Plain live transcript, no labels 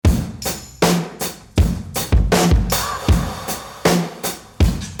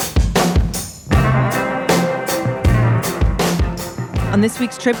On this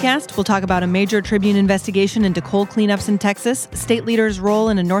week's Tribcast, we'll talk about a major Tribune investigation into coal cleanups in Texas, state leaders' role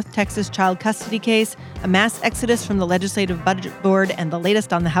in a North Texas child custody case, a mass exodus from the Legislative Budget Board, and the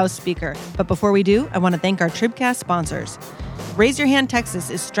latest on the House Speaker. But before we do, I want to thank our Tribcast sponsors. Raise Your Hand Texas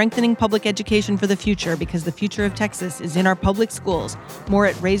is strengthening public education for the future because the future of Texas is in our public schools. More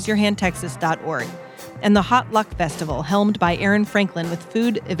at raiseyourhandtexas.org. And the Hot Luck Festival, helmed by Aaron Franklin with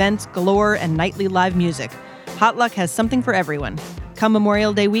food, events galore, and nightly live music. Hot Luck has something for everyone. Come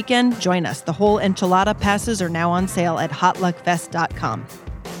Memorial Day weekend, join us. The whole enchilada passes are now on sale at hotluckfest.com.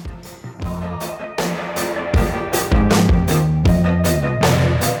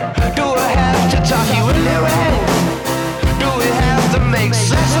 Do I have to talk you anyway? Do we have to make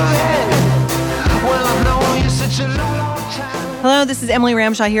sense of it? Well, I've known you such a long time. Hello, this is Emily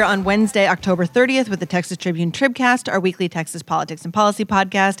Ramshaw here on Wednesday, October 30th with the Texas Tribune Tribcast, our weekly Texas politics and policy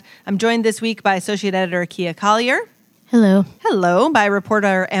podcast. I'm joined this week by Associate Editor Kia Collier. Hello. Hello, by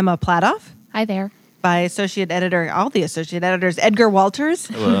reporter Emma Pladoff. Hi there. By Associate Editor, all the Associate Editors, Edgar Walters.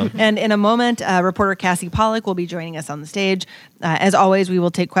 Hello. And in a moment, reporter Cassie Pollock will be joining us on the stage. As always, we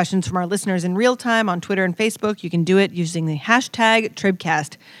will take questions from our listeners in real time on Twitter and Facebook. You can do it using the hashtag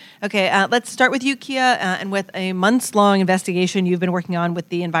Tribcast. Okay, let's start with you, Kia, and with a months-long investigation you've been working on with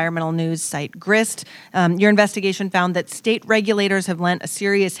the environmental news site Grist. Your investigation found that state regulators have lent a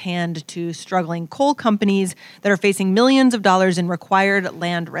serious hand to struggling coal companies that are facing millions of dollars in required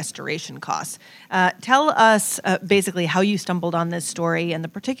land restoration costs. Tell us basically how you stumbled on this story and the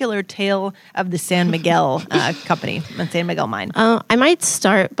particular tale of the San Miguel company, San Miguel mine. I might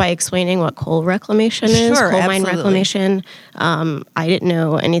start by explaining what coal reclamation is. Sure, coal mine absolutely. reclamation. I didn't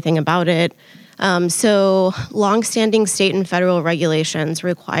know anything about it. So longstanding state and federal regulations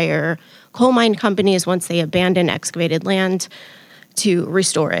require coal mine companies, once they abandon excavated land, to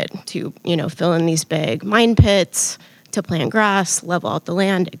restore it, to fill in these big mine pits, to plant grass, level out the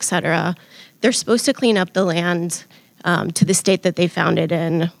land, etc. They're supposed to clean up the land to the state that they found it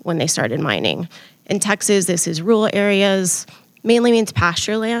in when they started mining. In Texas, this is rural areas, mainly means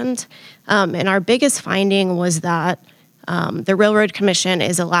pasture land. And our biggest finding was that the Railroad Commission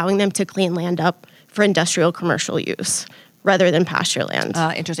is allowing them to clean land up for industrial commercial use rather than pasture land.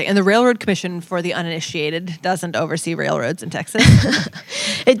 Interesting. And the Railroad Commission, for the uninitiated, doesn't oversee railroads in Texas?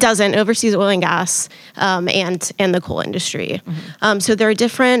 It doesn't. It oversees oil and gas and the coal industry. Mm-hmm. So there are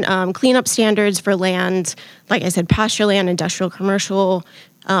different cleanup standards for land, like I said, pasture land, industrial, commercial.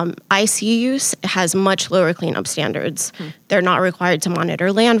 IC use has much lower cleanup standards. They're not required to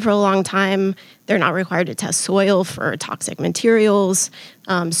monitor land for a long time. They're not required to test soil for toxic materials.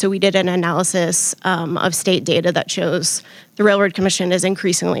 So we did an analysis of state data that shows the Railroad Commission is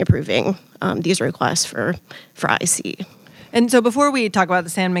increasingly approving these requests for IC. And so before we talk about the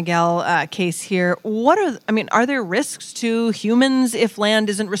San Miguel case here, are there risks to humans if land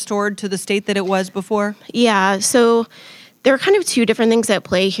isn't restored to the state that it was before? Yeah, so there are kind of two different things at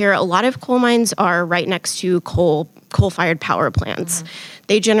play here. A lot of coal mines are right next to coal-fired power plants. Mm-hmm.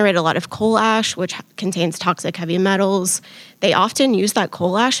 They generate a lot of coal ash, which contains toxic heavy metals. They often use that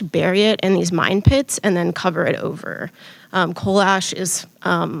coal ash, bury it in these mine pits, and then cover it over. Coal ash is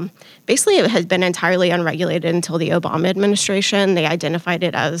basically, it has been entirely unregulated until the Obama administration. They identified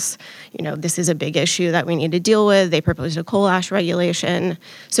it as, this is a big issue that we need to deal with. They proposed a coal ash regulation.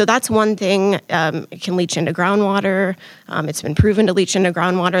 So that's one thing. It can leach into groundwater. It's been proven to leach into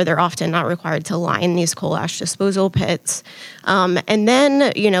groundwater. They're often not required to line these coal ash disposal pits. And then,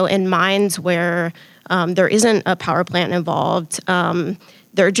 in mines where there isn't a power plant involved,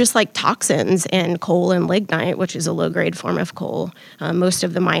 they're just like toxins in coal and lignite, which is a low-grade form of coal. Most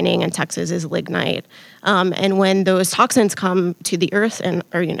of the mining in Texas is lignite. And when those toxins come to the earth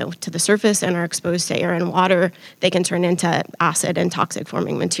or to the surface and are exposed to air and water, they can turn into acid and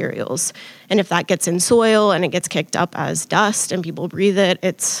toxic-forming materials. And if that gets in soil and it gets kicked up as dust and people breathe it,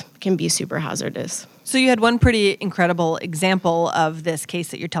 it can be super hazardous. So you had one pretty incredible example of this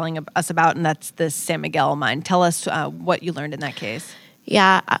case that you're telling us about, and that's the San Miguel mine. Tell us what you learned in that case.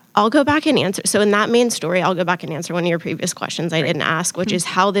 Yeah, I'll go back and answer. So in that main story, I'll go back and answer one of your previous questions I didn't ask, which is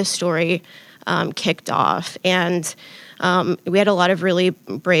how this story kicked off. And we had a lot of really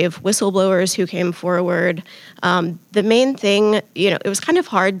brave whistleblowers who came forward. The main thing, it was kind of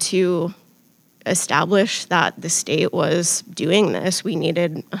hard to establish that the state was doing this. We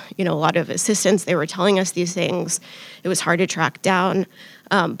needed, a lot of assistance. They were telling us these things. It was hard to track down.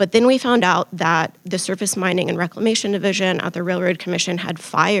 But then we found out that the Surface Mining and Reclamation Division at the Railroad Commission had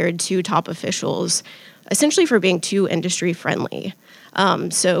fired 2 top officials, essentially for being too industry friendly.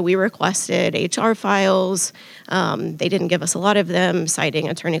 So we requested HR files. They didn't give us a lot of them, citing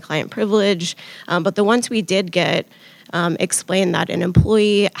attorney-client privilege. But the ones we did get, explained that an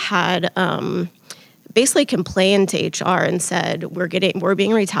employee had basically complained to HR and said, we're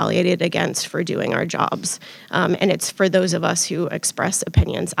being retaliated against for doing our jobs. And it's for those of us who express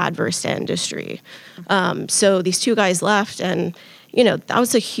opinions adverse to industry. So these two guys left, and, that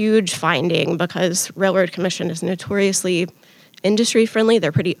was a huge finding because Railroad Commission is notoriously industry friendly.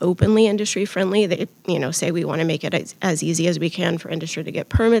 They're pretty openly industry friendly. They, say we want to make it as easy as we can for industry to get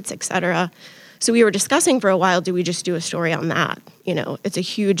permits, et cetera. So we were discussing for a while, do we just do a story on that? It's a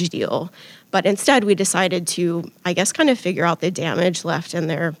huge deal. But instead, we decided to, I guess, kind of figure out the damage left in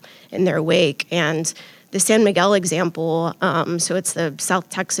their wake. And the San Miguel example, so it's the South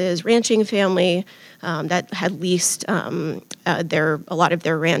Texas ranching family that had leased a lot of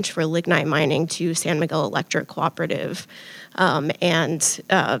their ranch for lignite mining to San Miguel Electric Cooperative. And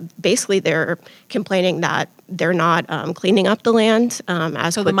basically, they're complaining that they're not cleaning up the land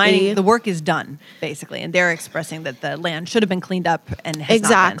as so quickly. The work is done, basically, and they're expressing that the land should have been cleaned up and has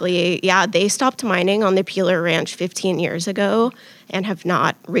Exactly. not been. Yeah, they stopped mining on the Peeler Ranch 15 years ago and have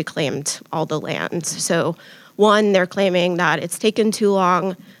not reclaimed all the land. So, one, they're claiming that it's taken too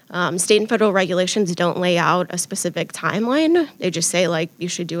long. State and federal regulations don't lay out a specific timeline. They just say, you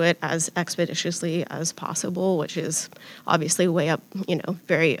should do it as expeditiously as possible, which is obviously way up,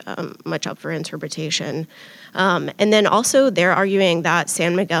 very much up for interpretation. And then also they're arguing that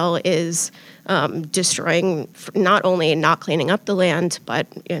San Miguel is destroying, not only not cleaning up the land, but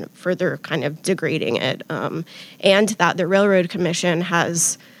further kind of degrading it. And that the Railroad Commission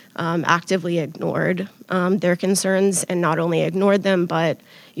has actively ignored their concerns, and not only ignored them, but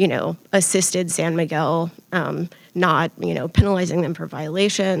assisted San Miguel, not penalizing them for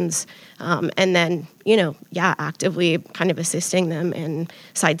violations, and then actively kind of assisting them in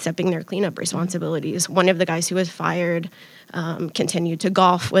sidestepping their cleanup responsibilities. One of the guys who was fired continued to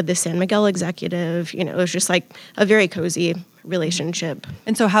golf with the San Miguel executive. It was just like a very cozy relationship.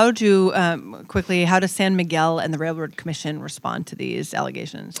 And so how does San Miguel and the Railroad Commission respond to these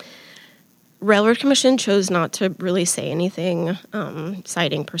allegations? Railroad Commission chose not to really say anything,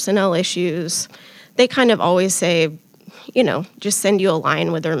 citing personnel issues. They kind of always say, just send you a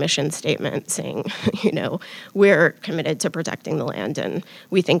line with their mission statement saying, we're committed to protecting the land and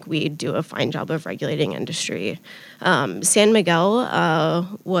we think we do a fine job of regulating industry. San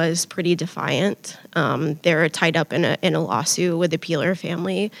Miguel was pretty defiant. They're tied up in a lawsuit with the Peeler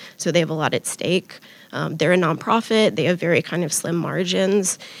family, so they have a lot at stake. They're a nonprofit. They have very kind of slim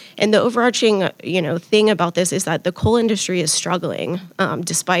margins. And the overarching, thing about this is that the coal industry is struggling,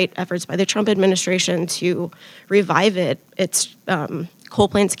 despite efforts by the Trump administration to revive it. It's coal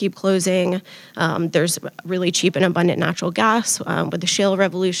plants keep closing. There's really cheap and abundant natural gas with the shale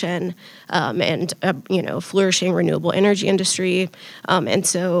revolution and flourishing renewable energy industry. And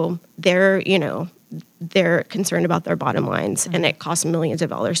so they're concerned about their bottom lines, and it costs millions of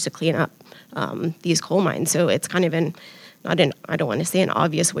dollars to clean up these coal mines. So it's kind of I don't want to say an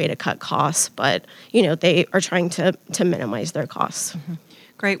obvious way to cut costs, but they are trying to minimize their costs. Mm-hmm.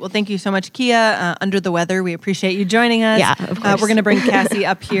 Great. Well, thank you so much, Kia. Under the weather, we appreciate you joining us. Yeah, of course. We're going to bring Cassie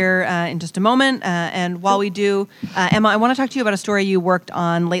up here in just a moment. And while we do, Emma, I want to talk to you about a story you worked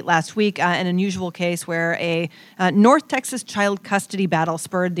on late last week, an unusual case where a North Texas child custody battle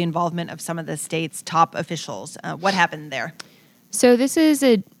spurred the involvement of some of the state's top officials. What happened there? So this is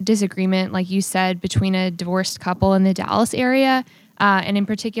a disagreement, like you said, between a divorced couple in the Dallas area. And in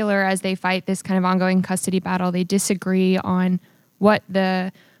particular, as they fight this kind of ongoing custody battle, they disagree on what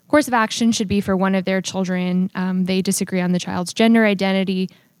the course of action should be for one of their children. They disagree on the child's gender identity.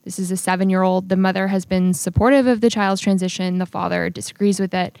 This is a 7-year-old. The mother has been supportive of the child's transition. The father disagrees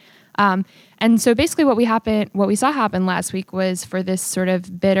with it. And so basically what we saw happen last week was for this sort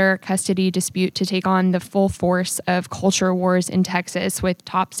of bitter custody dispute to take on the full force of culture wars in Texas, with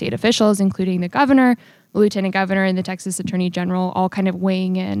top state officials, including the governor, the lieutenant governor, and the Texas attorney general, all kind of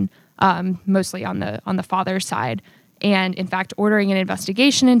weighing in, mostly on the father's side. And in fact, ordering an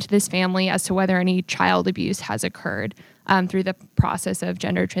investigation into this family as to whether any child abuse has occurred through the process of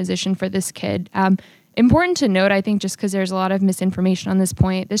gender transition for this kid. Important to note, I think, just because there's a lot of misinformation on this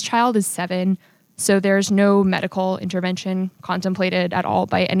point, this child is 7, so there's no medical intervention contemplated at all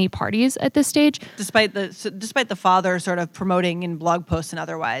by any parties at this stage. Despite the father sort of promoting in blog posts and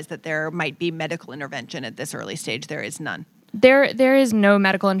otherwise that there might be medical intervention at this early stage, there is none. There is no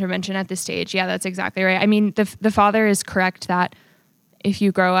medical intervention at this stage. Yeah, that's exactly right. I mean, the father is correct that if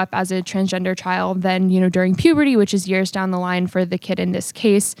you grow up as a transgender child, then, during puberty, which is years down the line for the kid in this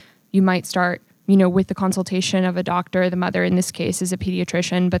case, you might start, with the consultation of a doctor. The mother in this case is a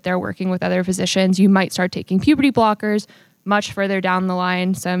pediatrician, but they're working with other physicians. You might start taking puberty blockers. much further down the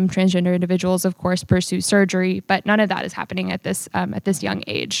line, some transgender individuals, of course, pursue surgery, but none of that is happening at this young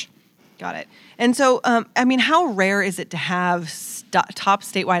age. Got it. And so, how rare is it to have top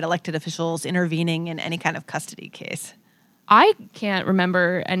statewide elected officials intervening in any kind of custody case? I can't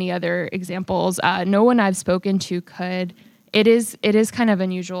remember any other examples. No one I've spoken to could. It is kind of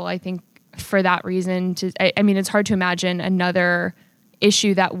unusual, I think, for that reason. It's hard to imagine another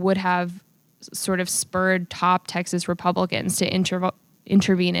issue that would have sort of spurred top Texas Republicans to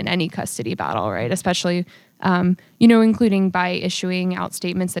intervene in any custody battle, right? Especially, including by issuing out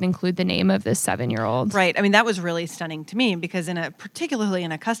statements that include the name of this 7-year-old. Right. That was really stunning to me because particularly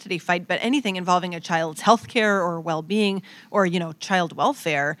in a custody fight, but anything involving a child's health care or well-being or, child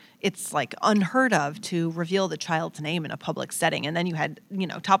welfare, it's like unheard of to reveal the child's name in a public setting. And then you had,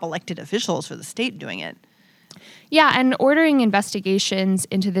 top elected officials for the state doing it. Yeah, and ordering investigations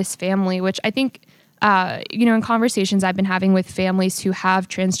into this family, which I think, in conversations I've been having with families who have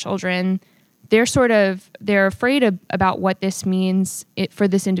trans children, they're afraid about what this means for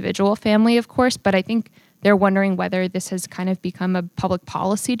this individual family, of course, but I think they're wondering whether this has kind of become a public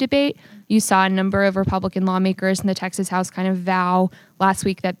policy debate. You saw a number of Republican lawmakers in the Texas House kind of vow last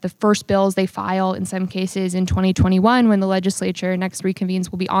week that the first bills they file in some cases in 2021 when the legislature next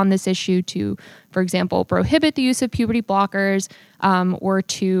reconvenes will be on this issue to, for example, prohibit the use of puberty blockers or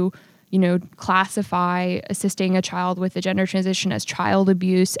to, classify assisting a child with a gender transition as child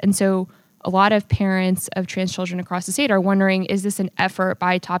abuse. And so a lot of parents of trans children across the state are wondering, is this an effort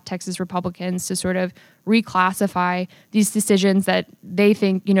by top Texas Republicans to sort of reclassify these decisions that they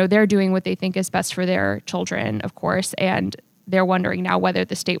think, they're doing what they think is best for their children, of course, and they're wondering now whether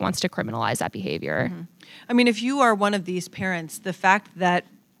the state wants to criminalize that behavior. Mm-hmm. If you are one of these parents, the fact that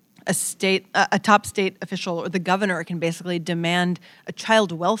a top state official or the governor can basically demand a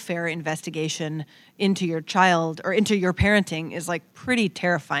child welfare investigation into your child or into your parenting is like pretty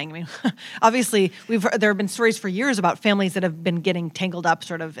terrifying. Obviously there have been stories for years about families that have been getting tangled up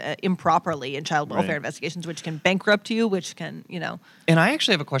sort of improperly in child welfare investigations, which can bankrupt you, which can, And I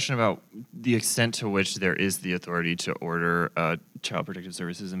actually have a question about the extent to which there is the authority to order a Child Protective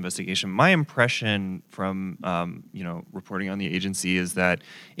Services investigation. My impression from, reporting on the agency is that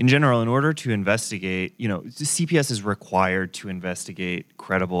in general, in order to investigate, CPS is required to investigate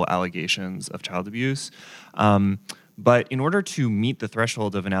credible allegations of child abuse. But in order to meet the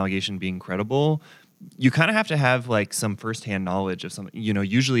threshold of an allegation being credible, you kind of have to have like some firsthand knowledge of something.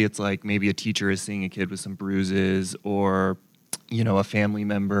 Usually it's like maybe a teacher is seeing a kid with some bruises or a family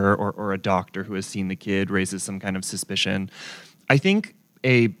member or a doctor who has seen the kid raises some kind of suspicion. I think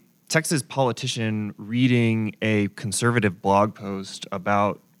a Texas politician reading a conservative blog post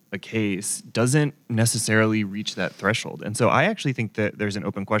about a case doesn't necessarily reach that threshold. And so I actually think that there's an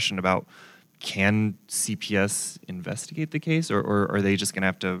open question about, can CPS investigate the case or are they just going to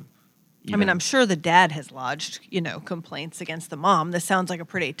have to I'm sure the dad has lodged, complaints against the mom. This sounds like a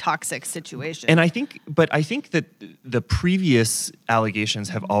pretty toxic situation. And I think that the previous allegations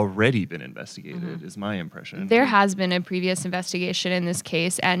have already been investigated, is my impression. There has been a previous investigation in this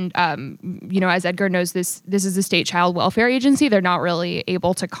case. And, as Edgar knows, this is a state child welfare agency. They're not really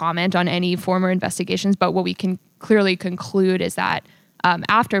able to comment on any former investigations. But what we can clearly conclude is that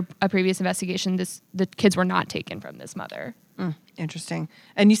after a previous investigation, the kids were not taken from this mother. Interesting.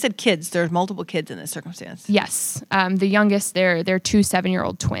 And you said kids. There's multiple kids in this circumstance. Yes. The youngest, they're 2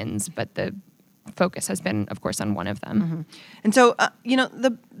 7-year-old twins, but the focus has been, of course, on one of them. Mm-hmm. And so,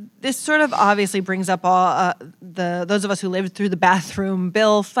 this sort of obviously brings up all those of us who lived through the bathroom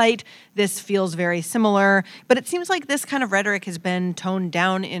bill fight. This feels very similar, but it seems like this kind of rhetoric has been toned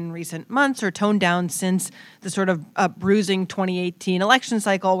down in recent months or toned down since the sort of bruising 2018 election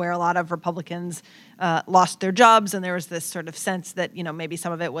cycle where a lot of Republicans lost their jobs, and there was this sort of sense that, maybe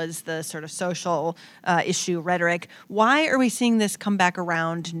some of it was the sort of social issue rhetoric. Why are we seeing this come back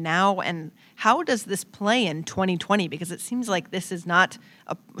around now, and how does this play in 2020? Because it seems like this is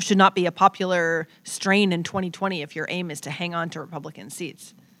should not be a popular strain in 2020 if your aim is to hang on to Republican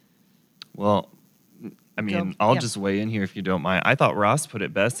seats. Well, I'll just weigh in here if you don't mind. I thought Ross put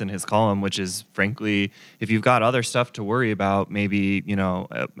it best in his column, which is, frankly, if you've got other stuff to worry about, maybe,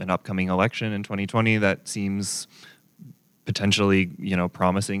 an upcoming election in 2020 that seems potentially,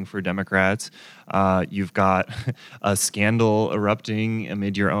 promising for Democrats. You've got a scandal erupting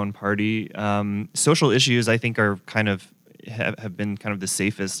amid your own party. Social issues, I think, are kind of have been kind of the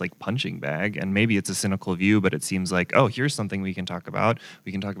safest punching bag, and maybe it's a cynical view, but it seems like, oh, here's something we can talk about.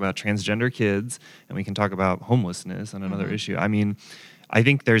 We can talk about transgender kids, and we can talk about homelessness on another issue. I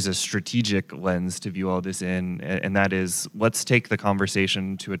think there's a strategic lens to view all this in, and that is, let's take the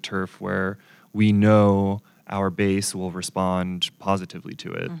conversation to a turf where we know our base will respond positively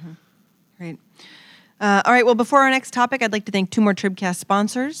to it. Great. All right. Well, before our next topic, I'd like to thank two more Tribcast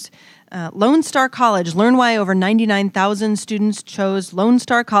sponsors. Lone Star College. Learn why over 99,000 students chose Lone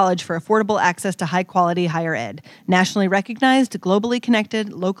Star College for affordable access to high-quality higher ed. Nationally recognized, globally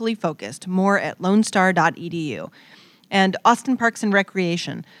connected, locally focused. More at lonestar.edu. And Austin Parks and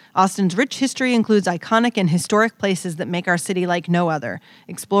Recreation. Austin's rich history includes iconic and historic places that make our city like no other.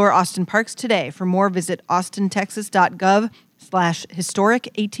 Explore Austin Parks today. For more, visit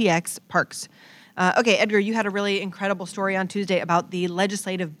austintexas.gov/historic-ATX-parks. Okay, Edgar, you had a really incredible story on Tuesday about the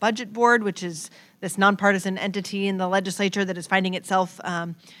Legislative Budget Board, which is this nonpartisan entity in the legislature that is finding itself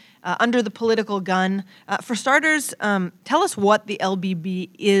under the political gun. For starters, tell us what the LBB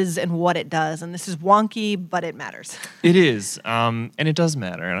is and what it does. And this is wonky, but it matters. It is, and it does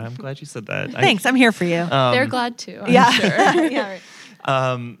matter, and I'm glad you said that. Thanks, I'm here for you. They're glad too, I'm yeah. sure. Yeah,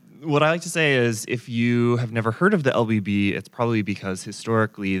 right. What I like to say is if you have never heard of the LBB, it's probably because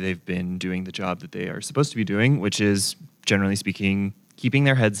historically they've been doing the job that they are supposed to be doing, which is, generally speaking, keeping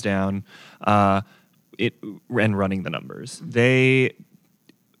their heads down and running the numbers. They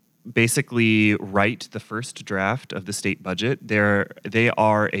basically write the first draft of the state budget. They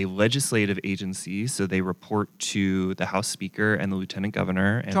are a legislative agency, so they report to the House Speaker and the Lieutenant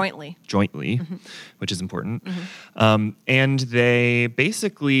Governor. And Jointly, which is important. And they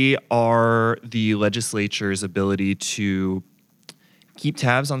basically are the legislature's ability to keep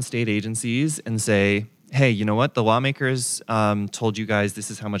tabs on state agencies and say, hey, you know what? The lawmakers told you guys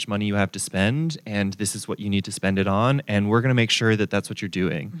this is how much money you have to spend, and this is what you need to spend it on, and we're going to make sure that that's what you're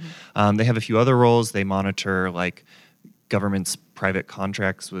doing. They have a few other roles. They monitor like government's private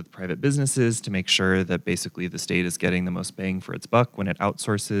contracts with private businesses to make sure that basically the state is getting the most bang for its buck when it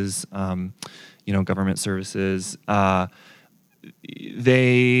outsources, government services. They're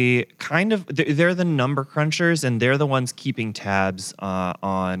the number crunchers, and they're the ones keeping tabs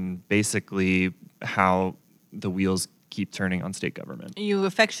on basically how the wheels keep turning on state government. You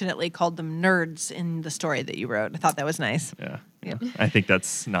affectionately called them nerds in the story that you wrote. I thought that was nice. Yeah. I think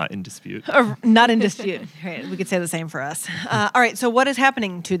that's not in dispute. Not in dispute. Right. We could say the same for us. All right. So what is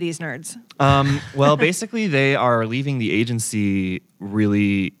happening to these nerds? Well, basically, they are leaving the agency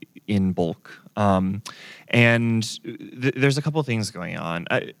really in bulk. And there's a couple things going on.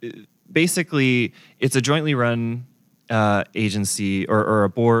 Basically, it's a jointly run agency or a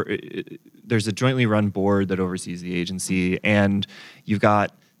board. There's a jointly run board that oversees the agency, and you've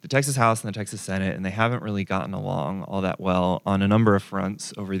got the Texas House and the Texas Senate, and they haven't really gotten along all that well on a number of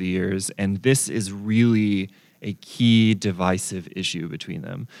fronts over the years, and this is really a key divisive issue between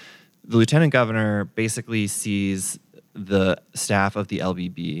them. The Lieutenant Governor basically sees the staff of the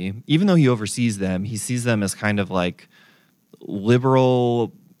LBB, even though he oversees them, he sees them as kind of like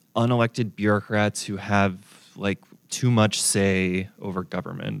liberal, unelected bureaucrats who have like too much say over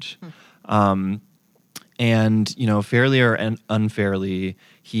government. And, fairly or unfairly,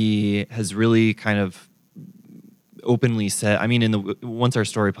 he has really kind of openly said, once our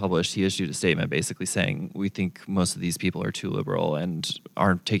story published, he issued a statement basically saying, we think most of these people are too liberal and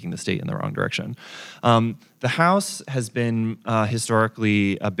are taking the state in the wrong direction. The House has been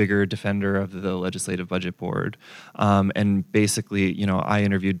historically a bigger defender of the Legislative Budget Board. And basically, I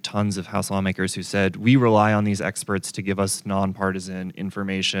interviewed tons of House lawmakers who said, we rely on these experts to give us nonpartisan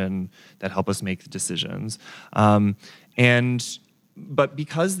information that help us make decisions. But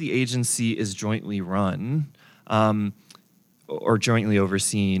because the agency is jointly run, or jointly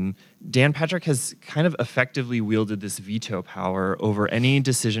overseen, Dan Patrick has kind of effectively wielded this veto power over any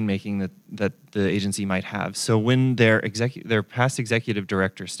decision-making that the agency might have. So when their past executive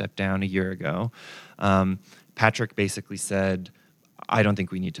director stepped down a year ago, Patrick basically said, I don't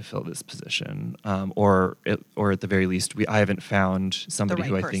think we need to fill this position, or at the very least, I haven't found somebody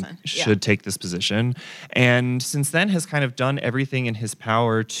who I think should take this position. And since then has kind of done everything in his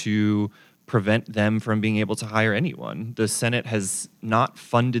power to prevent them from being able to hire anyone. The Senate has not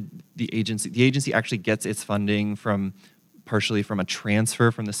funded the agency. The agency actually gets its funding partially from a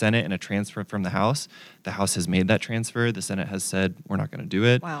transfer from the Senate and a transfer from the House. The House has made that transfer. The Senate has said, we're not going to do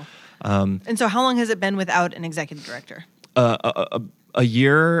it. Wow. And so how long has it been without an executive director? A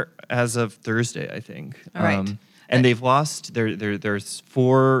year as of Thursday, I think. All right. And they've lost, there's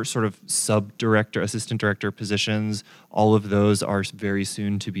 4 sort of assistant director positions. All of those are very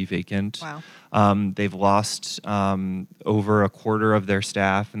soon to be vacant. Wow. They've lost over a quarter of their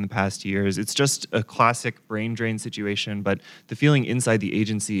staff in the past years. It's just a classic brain drain situation, but the feeling inside the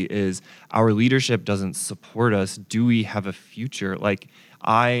agency is our leadership doesn't support us. Do we have a future? Like,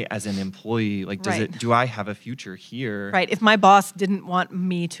 I, as an employee, like, Right. do I have a future here? Right. If my boss didn't want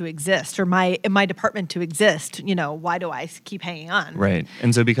me to exist or my department to exist, why do I keep hanging on? Right.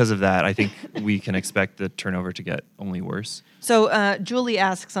 And so because of that, I think we can expect the turnover to get only worse. So Julie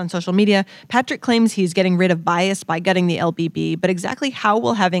asks on social media, Patrick claims he's getting rid of bias by gutting the LBB, but exactly how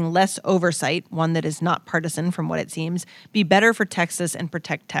will having less oversight, one that is not partisan from what it seems, be better for Texas and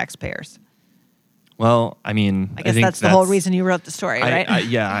protect taxpayers? Well, I mean, I guess think that's the whole reason you wrote the story, right?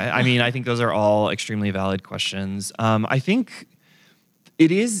 I mean, I think those are all extremely valid questions. I think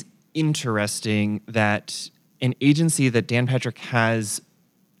it is interesting that an agency that Dan Patrick has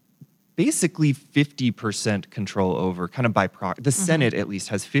basically 50% control over, kind of by proxy, the Senate at least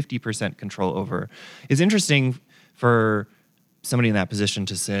has 50% control over, is interesting for somebody in that position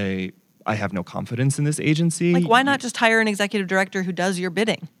to say, I have no confidence in this agency. Like, why not just hire an executive director who does your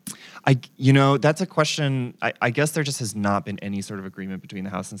bidding? That's a question. I guess there just has not been any sort of agreement between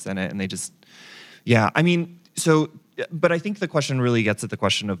the House and Senate, and they just, but I think the question really gets at the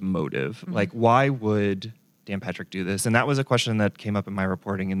question of motive. Like, why would Dan Patrick do this? And that was a question that came up in my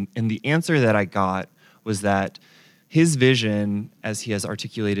reporting. And the answer that I got was that his vision, as he has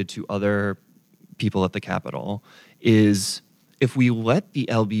articulated to other people at the Capitol, is if we let the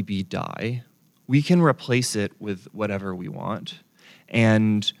LBB die, we can replace it with whatever we want.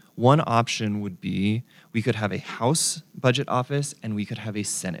 And one option would be we could have a House budget office and we could have a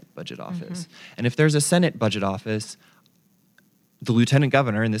Senate budget office. And if there's a Senate budget office, the lieutenant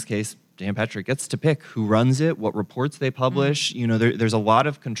governor, in this case, Dan Patrick, gets to pick who runs it, what reports they publish. There's a lot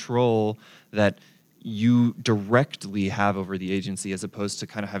of control that you directly have over the agency as opposed to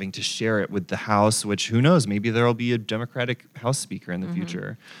kind of having to share it with the House, which, who knows, maybe there'll be a Democratic House Speaker in the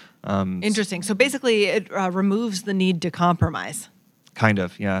future. Interesting. So basically, it removes the need to compromise. Kind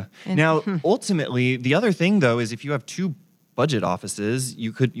of, yeah. Now, ultimately, the other thing, though, is if you have two budget offices,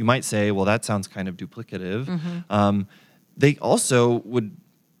 you might say, well, that sounds kind of duplicative. They also would,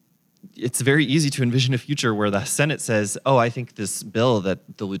 it's very easy to envision a future where the Senate says, oh, I think this bill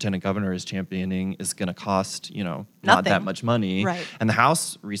that the lieutenant governor is championing is going to cost, not that much money. Right. And the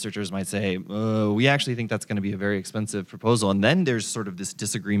House researchers might say, we actually think that's going to be a very expensive proposal. And then there's sort of this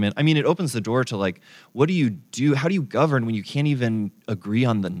disagreement. I mean, it opens the door to, like, what do you do? How do you govern when you can't even agree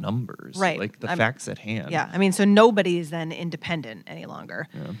on the numbers? Right. Like the facts at hand. Yeah, I mean, so nobody is then independent any longer.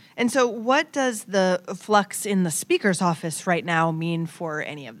 Yeah. And so what does the flux in the Speaker's office right now mean for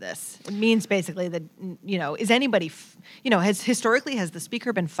any of this? It means basically that, is anybody, has the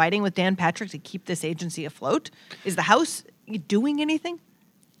Speaker been fighting with Dan Patrick to keep this agency afloat? Is the House doing anything?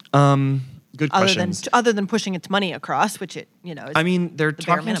 Good questions. Other than pushing its money across, which it, is I mean, they're the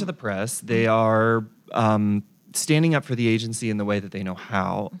bare talking to minimum. the press. They are standing up for the agency in the way that they know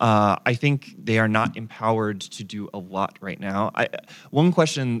how. I think they are not empowered to do a lot right now. One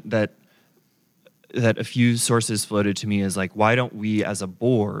question that a few sources floated to me is, like, why don't we as a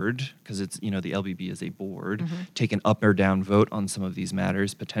board, because it's, the LBB is a board, take an up or down vote on some of these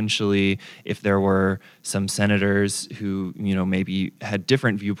matters? Potentially, if there were some senators who, maybe had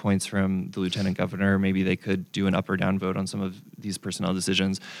different viewpoints from the lieutenant governor, maybe they could do an up or down vote on some of these personnel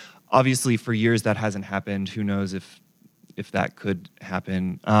decisions. Obviously, for years that hasn't happened. Who knows if that could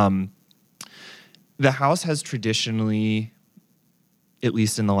happen? The House has traditionally, at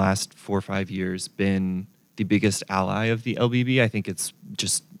least in the last 4 or 5 years, been the biggest ally of the LBB. I think it's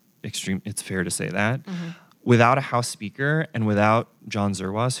just extreme. It's fair to say that. Without a House Speaker and without John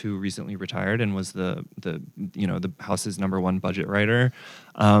Zerwas, who recently retired and was the House's #1 budget writer,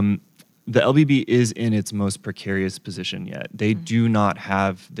 the LBB is in its most precarious position yet. They do not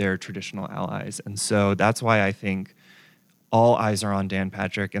have their traditional allies, and so that's why I think all eyes are on Dan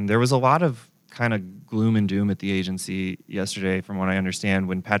Patrick. And there was a lot of kind of gloom and doom at the agency yesterday, from what I understand,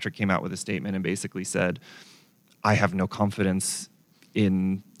 when Patrick came out with a statement and basically said, I have no confidence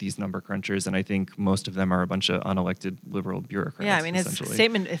in these number crunchers, and I think most of them are a bunch of unelected liberal bureaucrats. Yeah, I mean, his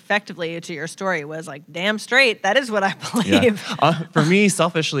statement effectively to your story was like, damn straight, that is what I believe. Yeah. For me,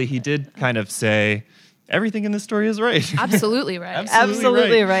 selfishly, he did kind of say, everything in this story is right. Absolutely right.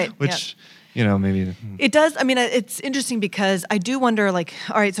 Absolutely right. Which, maybe... It does. I mean, it's interesting because I do wonder, like,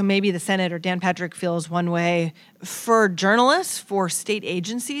 all right, so maybe the Senate or Dan Patrick feels one way. For journalists, for state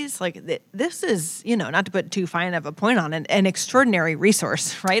agencies, like, this is, not to put too fine of a point on it, an extraordinary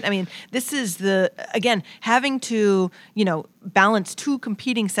resource, right? I mean, this is again, having to, balance two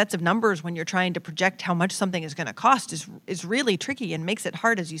competing sets of numbers when you're trying to project how much something is going to cost is really tricky and makes it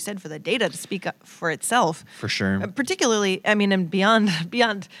hard, as you said, for the data to speak up for itself. For sure. Particularly, I mean, and beyond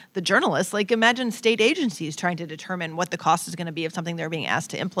the journalists, like, imagine state agencies trying to determine what the cost is going to be of something they're being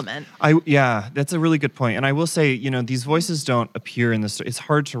asked to implement. Yeah, that's a really good point. And I will say, say, these voices don't appear in this. It's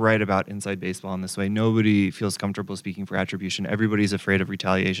hard to write about inside baseball in this way. Nobody feels comfortable speaking for attribution. Everybody's afraid of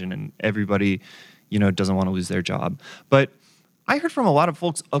retaliation, and everybody, doesn't want to lose their job. But I heard from a lot of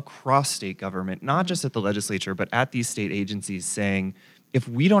folks across state government, not just at the legislature, but at these state agencies saying, if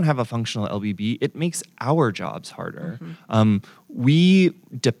we don't have a functional LBB, it makes our jobs harder. We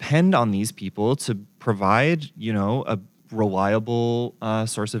depend on these people to provide, a reliable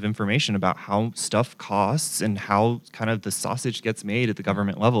source of information about how stuff costs and how kind of the sausage gets made at the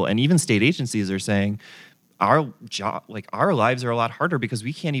government level. And even state agencies are saying our job, our lives are a lot harder because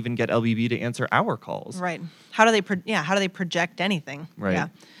we can't even get LBB to answer our calls. Right. How do they project anything? Right.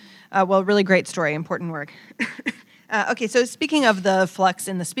 Yeah. Well, really great story. Important work. Okay, so speaking of the flux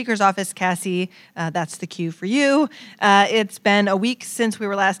in the Speaker's office, Cassie, that's the cue for you. It's been a week since we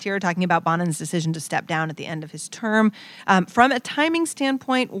were last here talking about Bonin's decision to step down at the end of his term. From a timing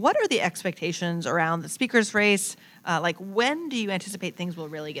standpoint, what are the expectations around the Speaker's race? When do you anticipate things will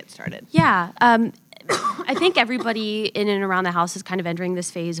really get started? Yeah. I think everybody in and around the House is kind of entering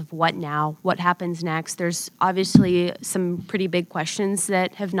this phase of what now, what happens next. There's obviously some pretty big questions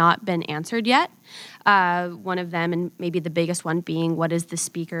that have not been answered yet. One of them, and maybe the biggest one, being what is the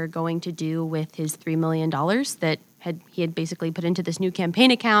Speaker going to do with his $3 million that he had basically put into this new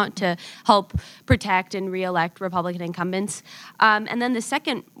campaign account to help protect and reelect Republican incumbents. And then the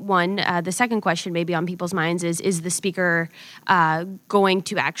second one, the second question maybe on people's minds is the Speaker going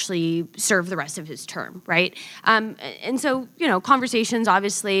to actually serve the rest of his term, right? And so, conversations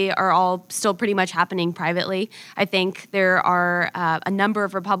obviously are all still pretty much happening privately. I think there are a number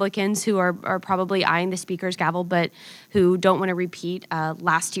of Republicans who are probably eyeing the Speaker's gavel, but who don't want to repeat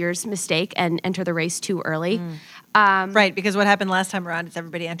last year's mistake and enter the race too early. Right, because what happened last time around is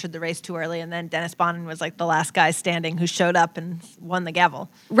everybody entered the race too early, and then Dennis Bonin was the last guy standing who showed up and won the gavel.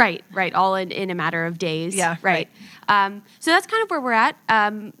 Right, all in a matter of days. Yeah, right. So that's kind of where we're at.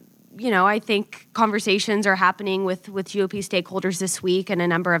 I think conversations are happening with GOP stakeholders this week, and a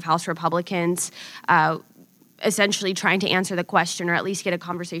number of House Republicans essentially trying to answer the question, or at least get a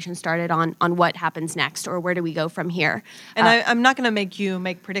conversation started on what happens next, or where do we go from here. And I'm not going to make you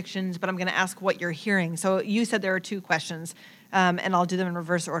make predictions, but I'm going to ask what you're hearing. So you said there are two questions, and I'll do them in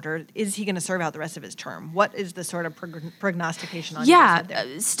reverse order. Is he going to serve out the rest of his term? What is the sort of prognostication on your side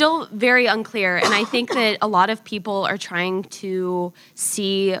there? Still very unclear. And I think that a lot of people are trying to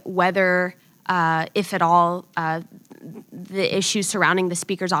see whether, if at all, the issue surrounding the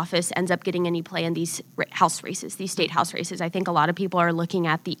Speaker's office ends up getting any play in these House races, these state House races. I think a lot of people are looking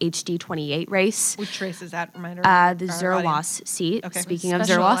at the HD 28 race. Which race is that, reminder? The Zerwas seat. Okay. Speaking of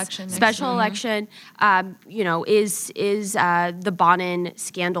Zerwas, special election. Is the Bonin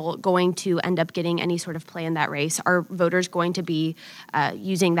scandal going to end up getting any sort of play in that race? Are voters going to be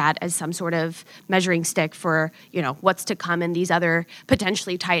using that as some sort of measuring stick for what's to come in these other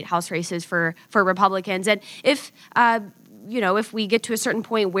potentially tight House races for Republicans? And if we get to a certain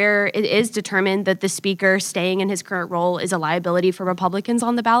point where it is determined that the Speaker staying in his current role is a liability for Republicans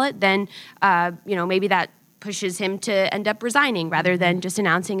on the ballot, then, maybe that pushes him to end up resigning rather than just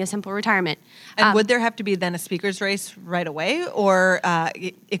announcing a simple retirement. And would there have to be then a Speaker's race right away, or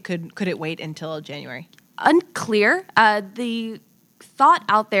could it wait until January? Unclear. The thought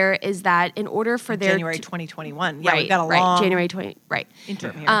out there is that in order for January 2021. Yeah, we've got a long January 20, right.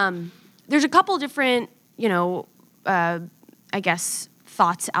 interim here. There's a couple different, I guess,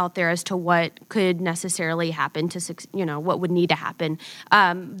 thoughts out there as to what could necessarily happen to, what would need to happen.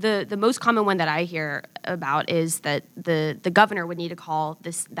 The most common one that I hear about is that the governor would need to call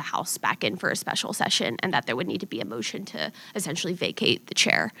the House back in for a special session, and that there would need to be a motion to essentially vacate the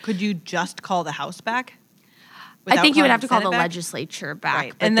chair. Could you just call the House back? I think you would have to call the legislature back.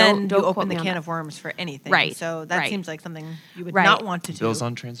 Right. And then you open the can of worms for anything. Right. So that seems like something you would not want to do. Bills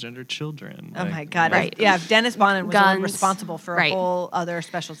on transgender children. Oh, my God. Right. If Dennis Bonin was responsible for a whole other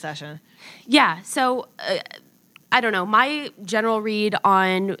special session. Yeah. So I don't know. My general read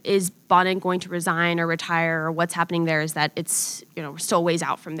on is Bonin going to resign or retire or what's happening there is that it's, we're still ways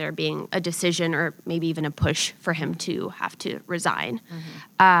out from there being a decision or maybe even a push for him to have to resign.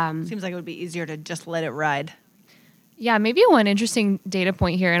 Mm-hmm. Seems like it would be easier to just let it ride. Yeah, maybe one interesting data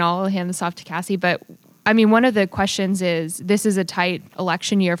point here, and I'll hand this off to Cassie, but one of the questions is, this is a tight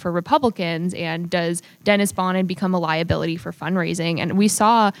election year for Republicans, and does Dennis Bonin become a liability for fundraising? And we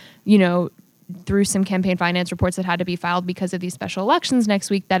saw, through some campaign finance reports that had to be filed because of these special elections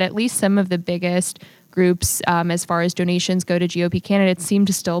next week, that at least some of the biggest groups, as far as donations go to GOP candidates, seem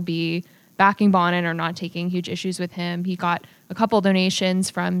to still be backing Bonin or not taking huge issues with him. He got a couple donations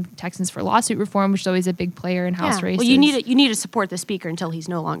from Texans for Lawsuit Reform, which is always a big player in House races. Well, you need to support the speaker until he's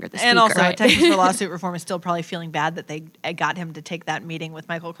no longer the speaker. And also, right? Texans for Lawsuit Reform is still probably feeling bad that they got him to take that meeting with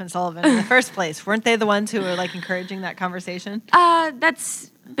Michael Quinn Sullivan in the first place. Weren't they the ones who were like encouraging that conversation?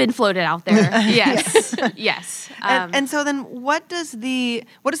 That's been floated out there. Yes, yes. And so then, what is the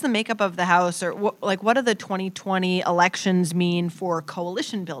makeup of the House, or what do the 2020 elections mean for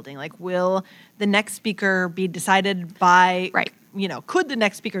coalition building? Like, will the next speaker be decided by could the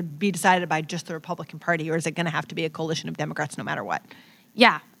next speaker be decided by just the Republican Party, or is it going to have to be a coalition of Democrats no matter what?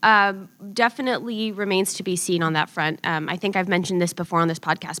 Yeah, definitely remains to be seen on that front. I think I've mentioned this before on this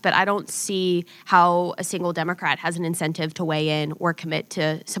podcast, but I don't see how a single Democrat has an incentive to weigh in or commit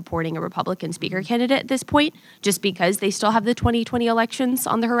to supporting a Republican speaker candidate at this point, just because they still have the 2020 elections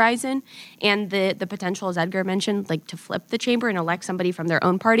on the horizon and the potential, as Edgar mentioned, like to flip the chamber and elect somebody from their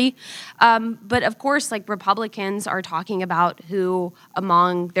own party. But of course, like Republicans are talking about who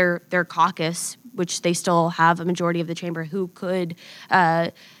among their caucus, which they still have a majority of the chamber, who could,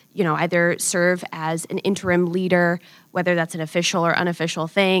 either serve as an interim leader, whether that's an official or unofficial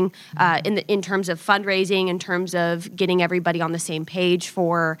thing, in terms of fundraising, in terms of getting everybody on the same page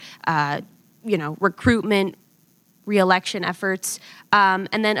for, recruitment, re-election efforts.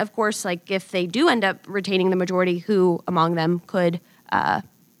 And then, of course, like if they do end up retaining the majority, who among them could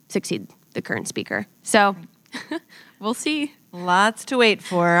succeed the current speaker. So we'll see. Lots to wait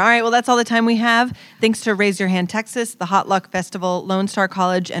for. All right, well, that's all the time we have. Thanks to Raise Your Hand Texas, the Hot Luck Festival, Lone Star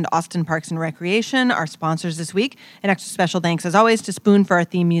College, and Austin Parks and Recreation, our sponsors this week. An extra special thanks, as always, to Spoon for our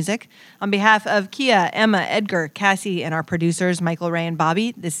theme music. On behalf of Kia, Emma, Edgar, Cassie, and our producers, Michael, Ray, and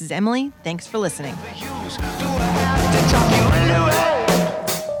Bobby, this is Emily. Thanks for listening. Do I have to talk you into it?